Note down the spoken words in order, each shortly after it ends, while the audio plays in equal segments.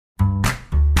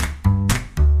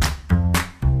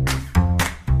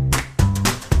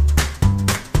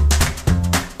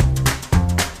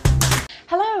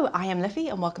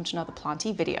and welcome to another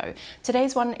planty video.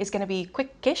 Today's one is going to be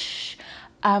quickish.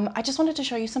 I just wanted to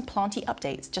show you some planty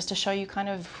updates just to show you kind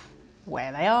of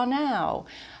where they are now.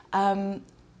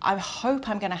 I hope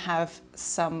I'm going to have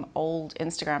some old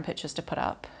Instagram pictures to put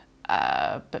up,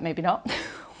 but maybe not.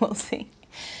 We'll see.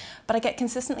 But I get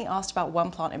consistently asked about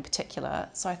one plant in particular,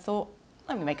 so I thought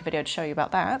let me make a video to show you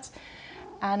about that,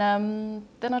 and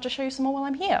then I'll just show you some more while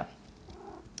I'm here.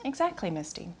 Exactly,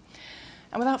 Misty.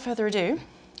 And without further ado,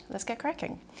 let's get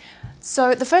cracking.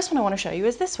 So the first one I want to show you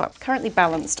is this one, currently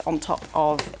balanced on top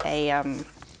of a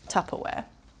Tupperware.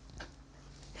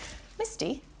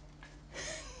 Misty?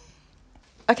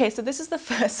 Okay, so this is the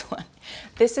first one.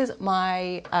 This is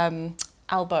my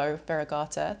Albo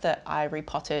variegata that I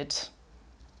repotted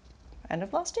end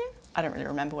of last year? I don't really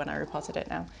remember when I repotted it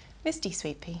now. Misty,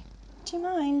 sweet pea, do you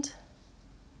mind?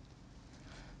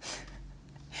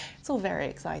 It's all very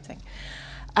exciting.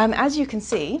 As you can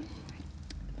see,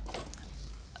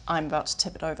 I'm about to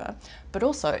tip it over, but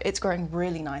also it's growing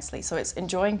really nicely. So it's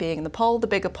enjoying being in the pole. The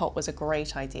bigger pot was a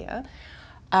great idea.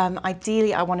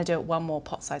 Ideally, I want to do it one more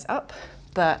pot size up,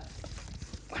 but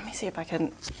let me see if I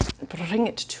can bring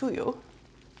it to you.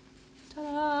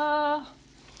 Ta-da!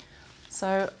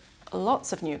 So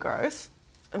lots of new growth,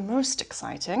 most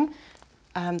exciting.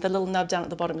 The little nub down at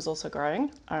the bottom is also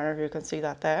growing. I don't know if you can see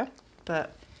that there,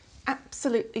 but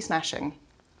absolutely smashing.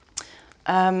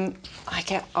 I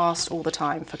get asked all the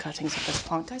time for cuttings of this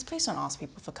plant. Guys, please don't ask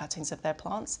people for cuttings of their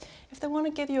plants. If they want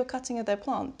to give you a cutting of their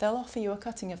plant, they'll offer you a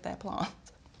cutting of their plant.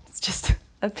 It's just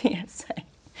a PSA.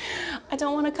 I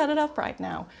don't want to cut it up right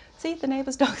now. See, the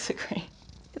neighbour's dogs agree.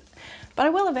 But I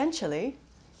will eventually,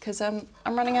 because I'm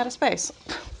running out of space.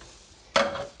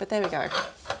 But there we go.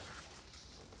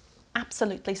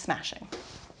 Absolutely smashing.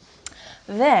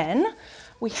 Then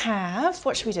we have,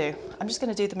 what should we do? I'm just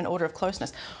going to do them in order of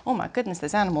closeness. Oh my goodness,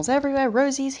 there's animals everywhere.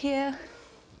 Rosie's here.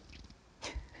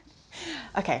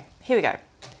 Okay, here we go.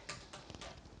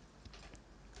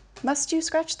 Must you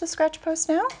scratch the scratch post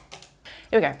now?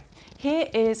 Here we go. Here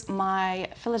is my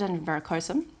Philodendron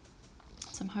verrucosum.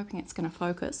 So I'm hoping it's going to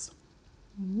focus.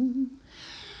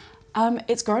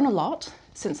 It's grown a lot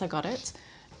since I got it.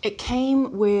 It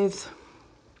came with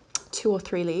 2 or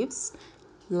 3 leaves.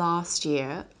 Last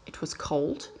year it was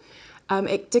cold.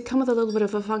 It did come with a little bit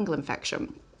of a fungal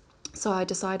infection, so I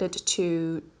decided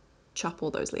to chop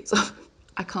all those leaves off.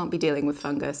 I can't be dealing with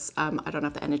fungus. I don't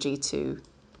have the energy to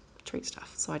treat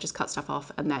stuff, so I just cut stuff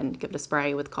off and then give it a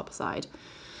spray with copicide.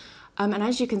 And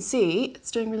as you can see, it's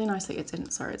doing really nicely. It's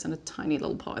in a tiny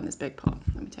little pot in this big pot.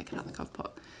 Let me take it out of the cover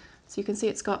pot. So you can see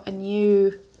it's got a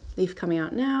new leaf coming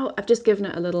out now. I've just given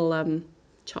it a little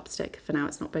chopstick for now.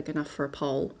 It's not big enough for a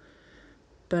pole.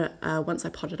 But once I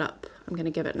pot it up, I'm going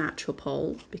to give it an actual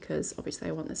pole because obviously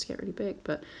I want this to get really big.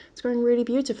 But it's growing really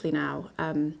beautifully now.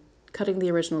 Cutting the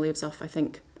original leaves off, I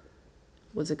think,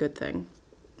 was a good thing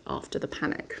after the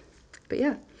panic. But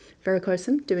yeah,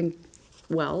 verrucosum doing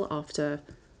well after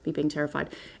me being terrified.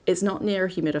 It's not near a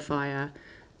humidifier.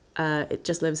 It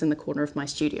just lives in the corner of my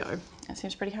studio. It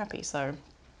seems pretty happy, so.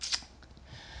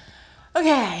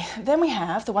 Okay, then we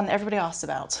have the one that everybody asked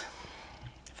about.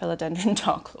 Philodendron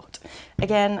Dark Lord.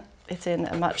 Again, it's in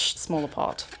a much smaller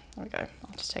pot. There we go.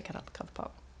 I'll just take it out of the cover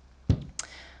pot.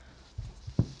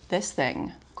 This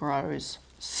thing grows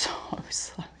so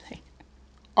slowly.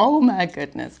 Oh my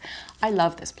goodness. I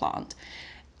love this plant.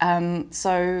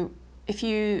 So if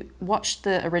you watched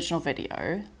the original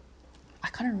video, I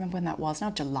can't remember when that was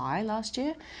now, July last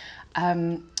year.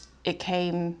 It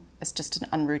came as just an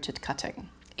unrooted cutting.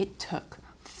 It took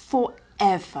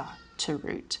forever to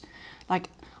root. Like,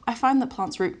 I find that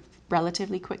plants root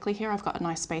relatively quickly here. I've got a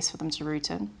nice space for them to root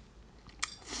in.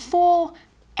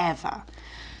 Forever.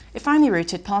 It finally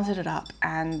rooted, planted it up,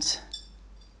 and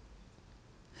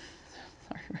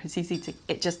sorry,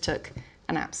 it just took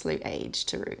an absolute age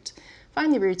to root.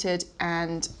 Finally rooted,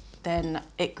 and then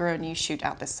it grew a new shoot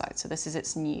out this side. So this is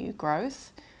its new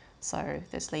growth. So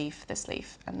this leaf,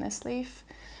 and this leaf.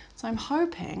 So I'm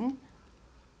hoping,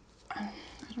 I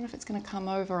don't know if it's going to come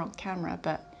over on camera,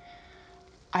 but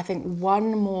I think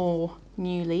one more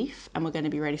new leaf and we're going to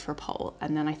be ready for a pole,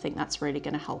 and then I think that's really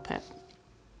going to help it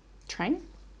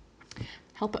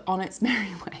help it on its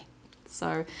merry way.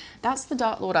 So that's the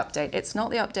Dark Lord update. It's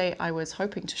not the update I was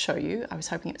hoping to show you. I was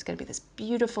hoping it was going to be this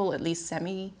beautiful, at least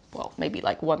well, maybe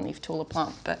like 1 leaf taller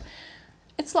plant, but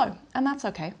it's slow, and that's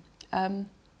okay.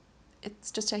 It's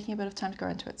just taking a bit of time to grow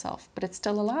into itself, but it's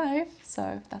still alive,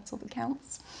 so that's all that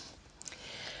counts.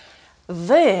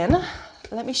 Then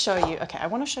let me show you, okay, I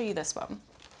want to show you this one.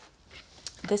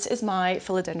 This is my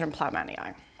Philodendron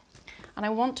Ploutmanii. And I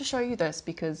want to show you this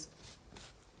because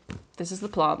this is the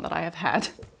plant that I have had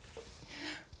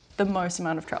the most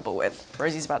amount of trouble with.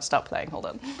 Rosie's about to stop playing, hold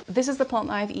on. This is the plant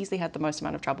that I've easily had the most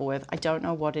amount of trouble with. I don't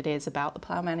know what it is about the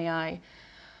Ploughamanii.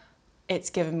 It's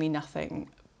given me nothing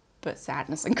but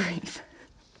sadness and grief.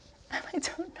 And I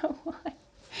don't know why.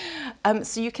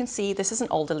 So you can see this is an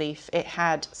older leaf. It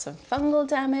had some fungal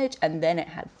damage and then it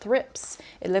had thrips.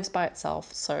 It lives by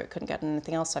itself, so it couldn't get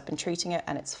anything else. So I've been treating it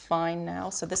and it's fine now.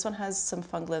 So this one has some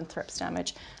fungal and thrips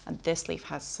damage, and this leaf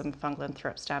has some fungal and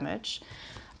thrips damage.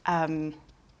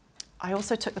 I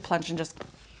also took the plunge and just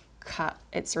cut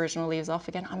its original leaves off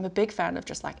again. I'm a big fan of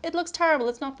just like, it looks terrible,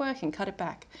 it's not working, cut it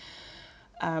back.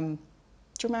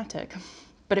 Dramatic,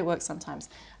 but it works sometimes.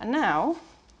 And now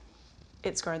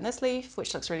it's grown this leaf,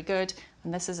 which looks really good.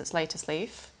 And this is its latest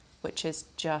leaf, which is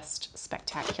just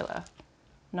spectacular.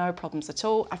 No problems at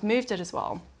all. I've moved it as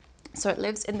well. So it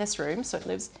lives in this room. So it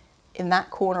lives in that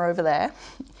corner over there,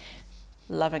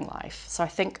 loving life. So I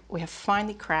think we have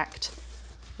finally cracked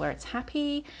where it's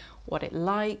happy, what it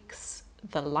likes,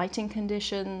 the lighting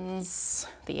conditions,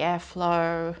 the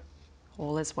airflow,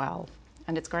 all is well.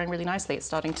 And it's growing really nicely. It's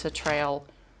starting to trail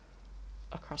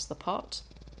across the pot.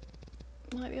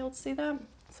 Might be able to see that.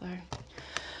 So,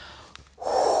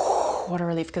 what a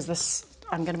relief, because this,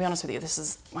 I'm going to be honest with you, this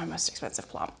is my most expensive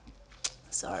plant.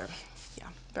 So, yeah,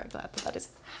 very glad that is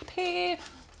happy.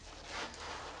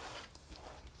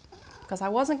 Because I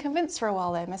wasn't convinced for a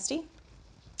while there, Misty.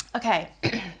 Okay, who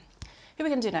are we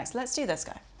going to do next? Let's do this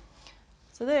guy.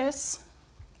 So this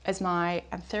is my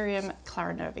Anthurium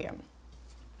clarinervium.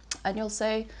 And you'll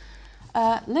say,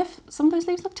 Liv, some of those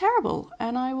leaves look terrible.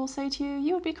 And I will say to you,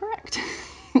 you would be correct.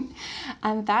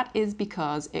 And that is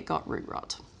because it got root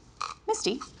rot.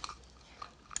 Misty,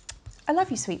 I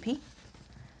love you, sweet pea,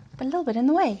 but a little bit in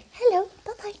the way. Hello,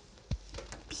 bye-bye.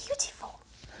 Beautiful.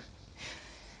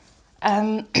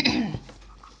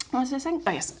 What was I saying?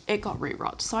 Oh yes, it got root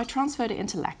rot. So I transferred it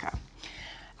into leca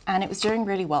and it was doing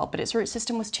really well, but its root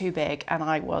system was too big and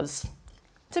I was,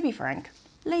 to be frank,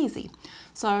 lazy.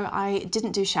 So I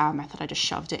didn't do shower method. I just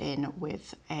shoved it in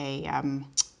with a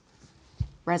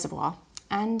reservoir,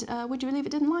 and would you believe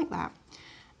it didn't like that?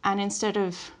 And instead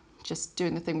of just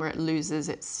doing the thing where it loses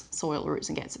its soil roots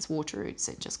and gets its water roots,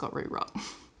 it just got root rot.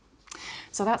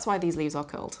 So that's why these leaves are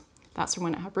curled. That's from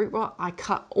when it had root rot. I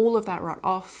cut all of that rot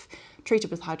off, treated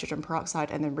with hydrogen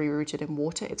peroxide, and then re-rooted in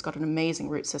water. It's got an amazing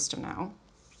root system now.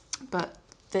 But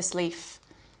this leaf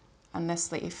and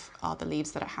this leaf are the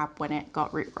leaves that it had when it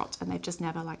got root rot, and they've just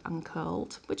never like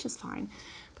uncurled, which is fine.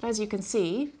 But as you can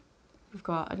see, we've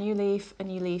got a new leaf, and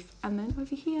then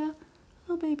over here,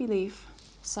 a little baby leaf.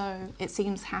 So it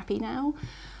seems happy now.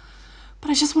 But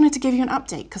I just wanted to give you an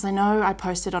update because I know I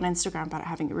posted on Instagram about it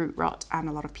having root rot and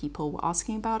a lot of people were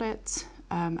asking about it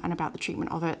and about the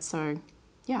treatment of it. So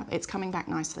yeah, it's coming back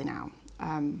nicely now.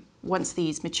 Once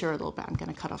these mature a little bit, I'm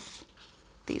going to cut off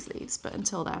these leaves. But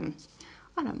until then,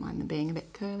 I don't mind them being a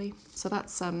bit curly. So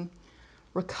that's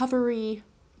recovery,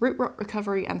 root rot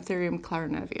recovery, Anthurium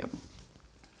clarinervium.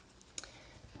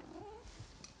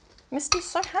 Misty's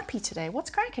so happy today. What's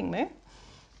cracking, Moo?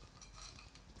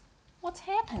 What's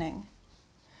happening?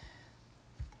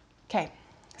 Okay,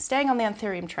 staying on the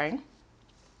Anthurium train.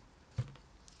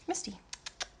 Misty,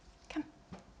 come.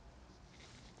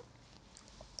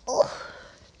 Oh,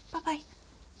 bye-bye.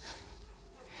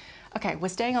 Okay, we're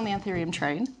staying on the Anthurium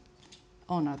train.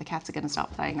 Oh no, the cats are going to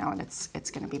start playing now and it's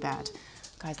going to be bad.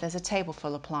 Guys, there's a table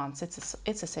full of plants.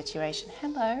 It's a situation.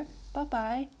 Hello,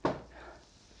 bye-bye.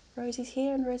 Rosie's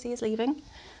here and Rosie is leaving.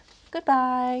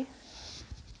 Goodbye.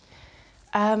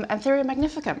 Anthurium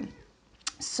magnificum.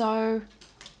 So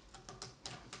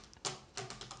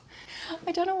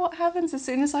I don't know what happens as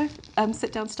soon as I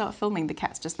sit down and start filming, the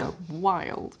cats just go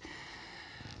wild.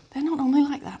 They're not normally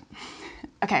like that.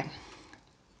 Okay,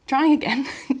 trying again,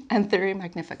 Anthurium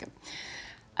magnificum.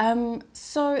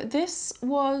 So this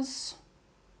was,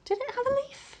 did it have a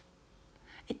leaf?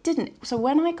 It didn't. So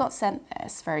when I got sent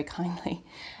this very kindly,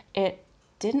 it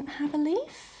didn't have a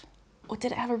leaf? Or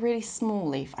did it have a really small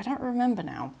leaf? I don't remember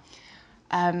now.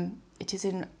 It is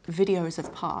in videos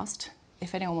of past.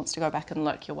 If anyone wants to go back and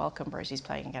look, you're welcome. Rosie's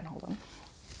playing again, hold on.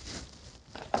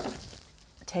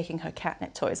 Taking her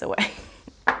catnip toys away.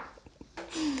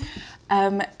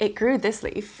 It grew this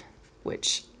leaf,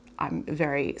 which I'm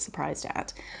very surprised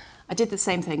at. I did the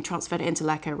same thing, transferred it into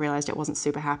leca, realised it wasn't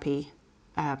super happy.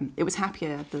 It was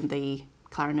happier than the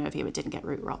clarinervium, it didn't get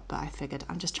root rot, but I figured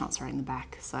I'm just transferring them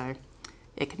back so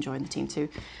it can join the team too.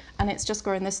 And it's just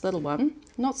growing this little one,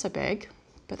 not so big,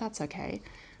 but that's okay.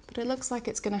 But it looks like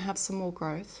it's going to have some more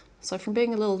growth. So from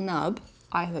being a little nub,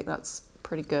 I think that's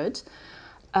pretty good.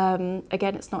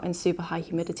 Again, it's not in super high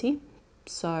humidity,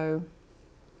 so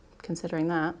considering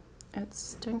that,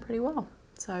 it's doing pretty well.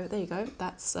 So there you go,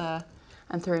 that's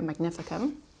Anthurium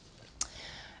magnificum.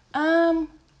 Oh,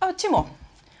 two more.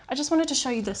 I just wanted to show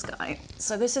you this guy.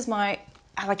 So this is my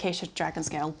Alocasia dragon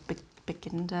scale,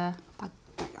 beginner, I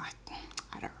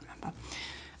don't remember.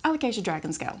 Alocasia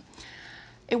dragon scale.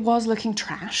 It was looking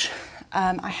trash.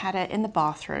 I had it in the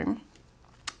bathroom,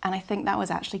 and I think that was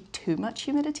actually too much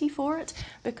humidity for it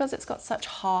because it's got such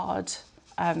hard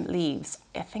leaves.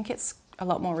 I think it's a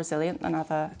lot more resilient than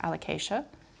other Alocasia.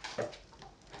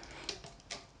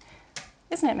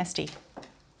 Isn't it, Misty?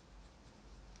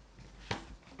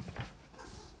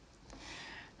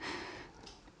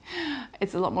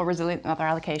 It's a lot more resilient than other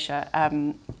Alocasia,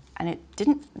 and it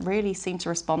didn't really seem to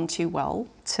respond too well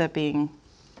to being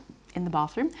in the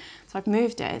bathroom. So I've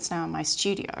moved it, it's now in my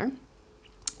studio,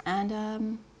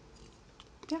 and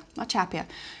yeah, much happier.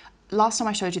 Last time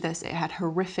I showed you this, it had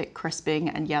horrific crisping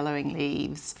and yellowing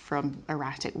leaves from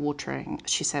erratic watering.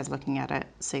 She says, looking at it,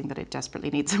 seeing that it desperately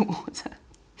needs some water.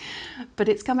 But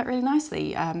it's come out really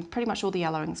nicely. Pretty much all the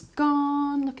yellowing's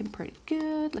gone, looking pretty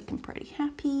good, looking pretty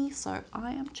happy. So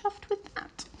I am chuffed with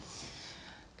that.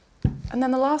 And then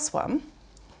the last one,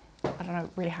 I don't know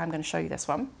really how I'm going to show you this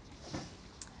one.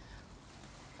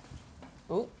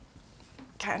 Oh,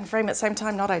 cat and frame at the same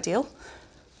time, not ideal.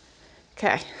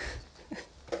 Okay.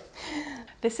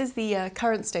 This is the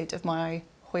current state of my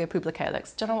Hoya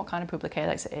publicalyx. Don't know what kind of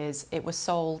publicalyx it is. It was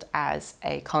sold as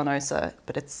a carnosa,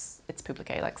 but it's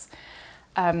publicalyx.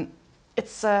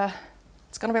 It's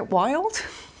gone a bit wild.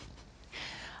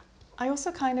 I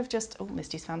also kind of just, oh,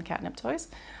 Misty's found catnip toys.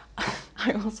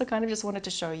 I also kind of just wanted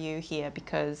to show you here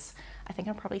because I think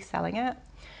I'm probably selling it.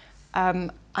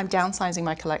 I'm downsizing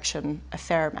my collection a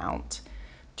fair amount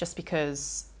just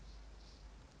because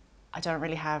I don't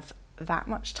really have that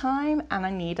much time and I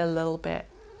need a little bit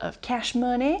of cash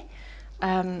money.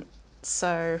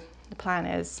 So the plan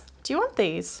is, do you want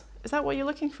these? Is that what you're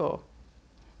looking for?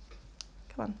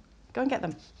 Come on, go and get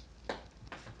them.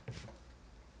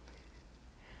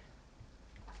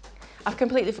 I've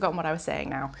completely forgotten what I was saying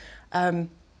now.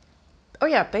 Oh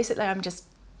yeah, basically I'm just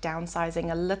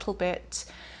downsizing a little bit.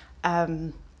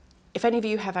 If any of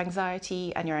you have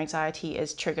anxiety and your anxiety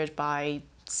is triggered by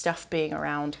stuff being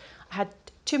around, I had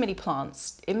too many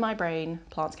plants in my brain.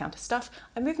 Plants count as stuff.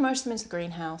 I moved most of them into the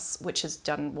greenhouse, which has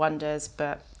done wonders,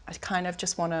 but I kind of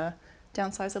just want to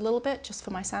downsize a little bit just for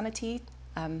my sanity,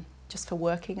 just for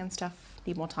working and stuff.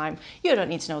 Need more time. You don't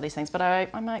need to know these things, but I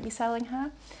might be selling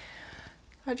her.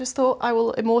 I just thought I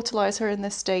will immortalize her in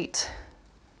this state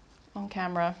on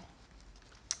camera.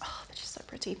 Oh, they're just so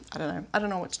pretty. I don't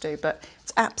know what to do, but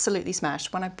it's absolutely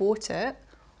smashed. When I bought it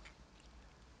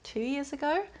 2 years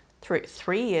ago,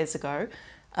 3 years ago,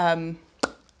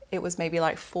 it was maybe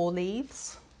like 4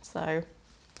 leaves. So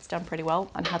it's done pretty well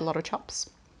and had a lot of chops.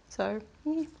 So,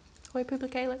 yeah, Hoya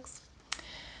publicalyx.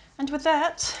 And with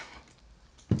that,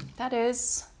 that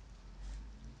is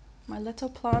my little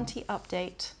planty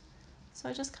update. So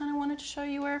I just kind of wanted to show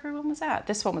you where everyone was at.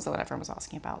 This one was the one everyone was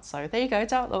asking about. So there you go,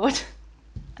 Dark Lord.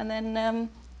 And then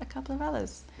a couple of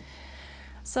others.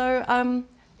 So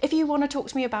if you want to talk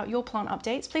to me about your plant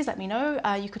updates, please let me know.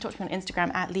 You can talk to me on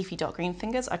Instagram at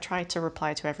leafy.greenfingers. I try to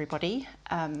reply to everybody.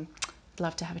 I'd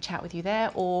love to have a chat with you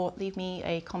there, or leave me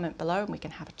a comment below and we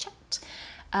can have a chat.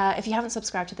 If you haven't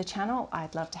subscribed to the channel,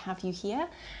 I'd love to have you here.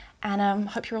 And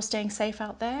hope you're all staying safe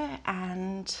out there,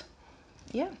 and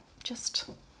yeah, just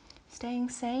staying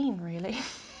sane, really.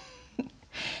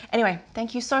 Anyway,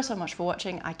 thank you so much for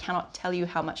watching. I cannot tell you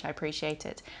how much I appreciate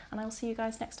it. And I will see you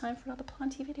guys next time for another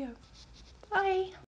planty video. Bye.